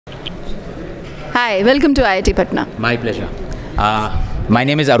Hi, welcome to IIT Patna. My pleasure. My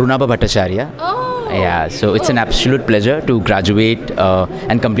name is Arunabha Bhattacharya. Yeah, so it's an absolute pleasure to graduate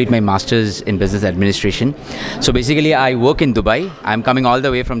and complete my master's in business administration. So basically, I work in Dubai. I'm coming all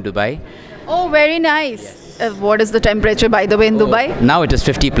the way from Dubai. Oh, very nice. Yes. What is the temperature, by the way, in Dubai? Now it is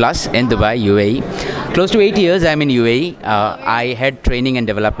 50 plus in Dubai, UAE. Close to 8 years I'm in UAE. I head training and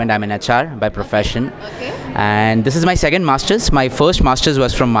development. I'm an HR by profession. Okay. And this is my second master's. My first master's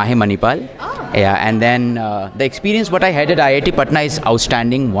was from Mahe, Manipal. Yeah, and then the experience what I had at IIT Patna is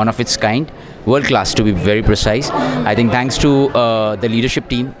outstanding, one of its kind, world class to be very precise. I think thanks to the leadership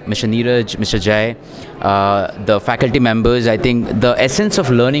team, Mr. Neeraj, Mr. Jai, the faculty members, I think the essence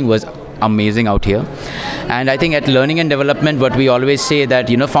of learning was amazing out here. And I think at learning and development, what we always say that,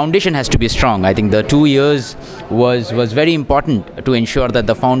 foundation has to be strong. I think the 2 years was very important to ensure that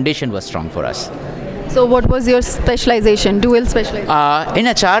the foundation was strong for us. So what was your specialization, dual specialization? In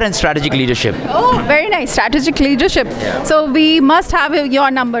HR and strategic leadership. Oh, very nice, strategic leadership. Yeah. So we must have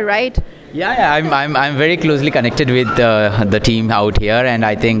your number, right? Yeah, I'm very closely connected with the team out here, and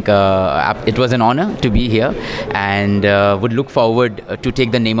I think it was an honor to be here, and would look forward to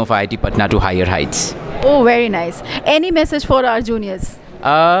take the name of IIT Patna to higher heights. Oh, very nice. Any message for our juniors?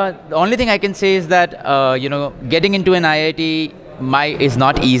 The only thing I can say is that getting into an IIT is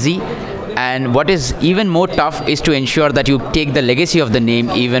not easy. And what is even more tough is to ensure that you take the legacy of the name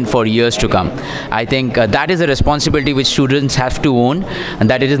even for years to come. I think that is a responsibility which students have to own, and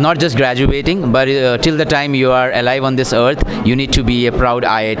that it is not just graduating, but till the time you are alive on this earth, you need to be a proud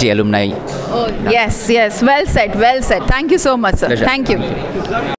IIT alumni. Oh, yes, well said, well said. Thank you so much, sir. Pleasure. Thank you.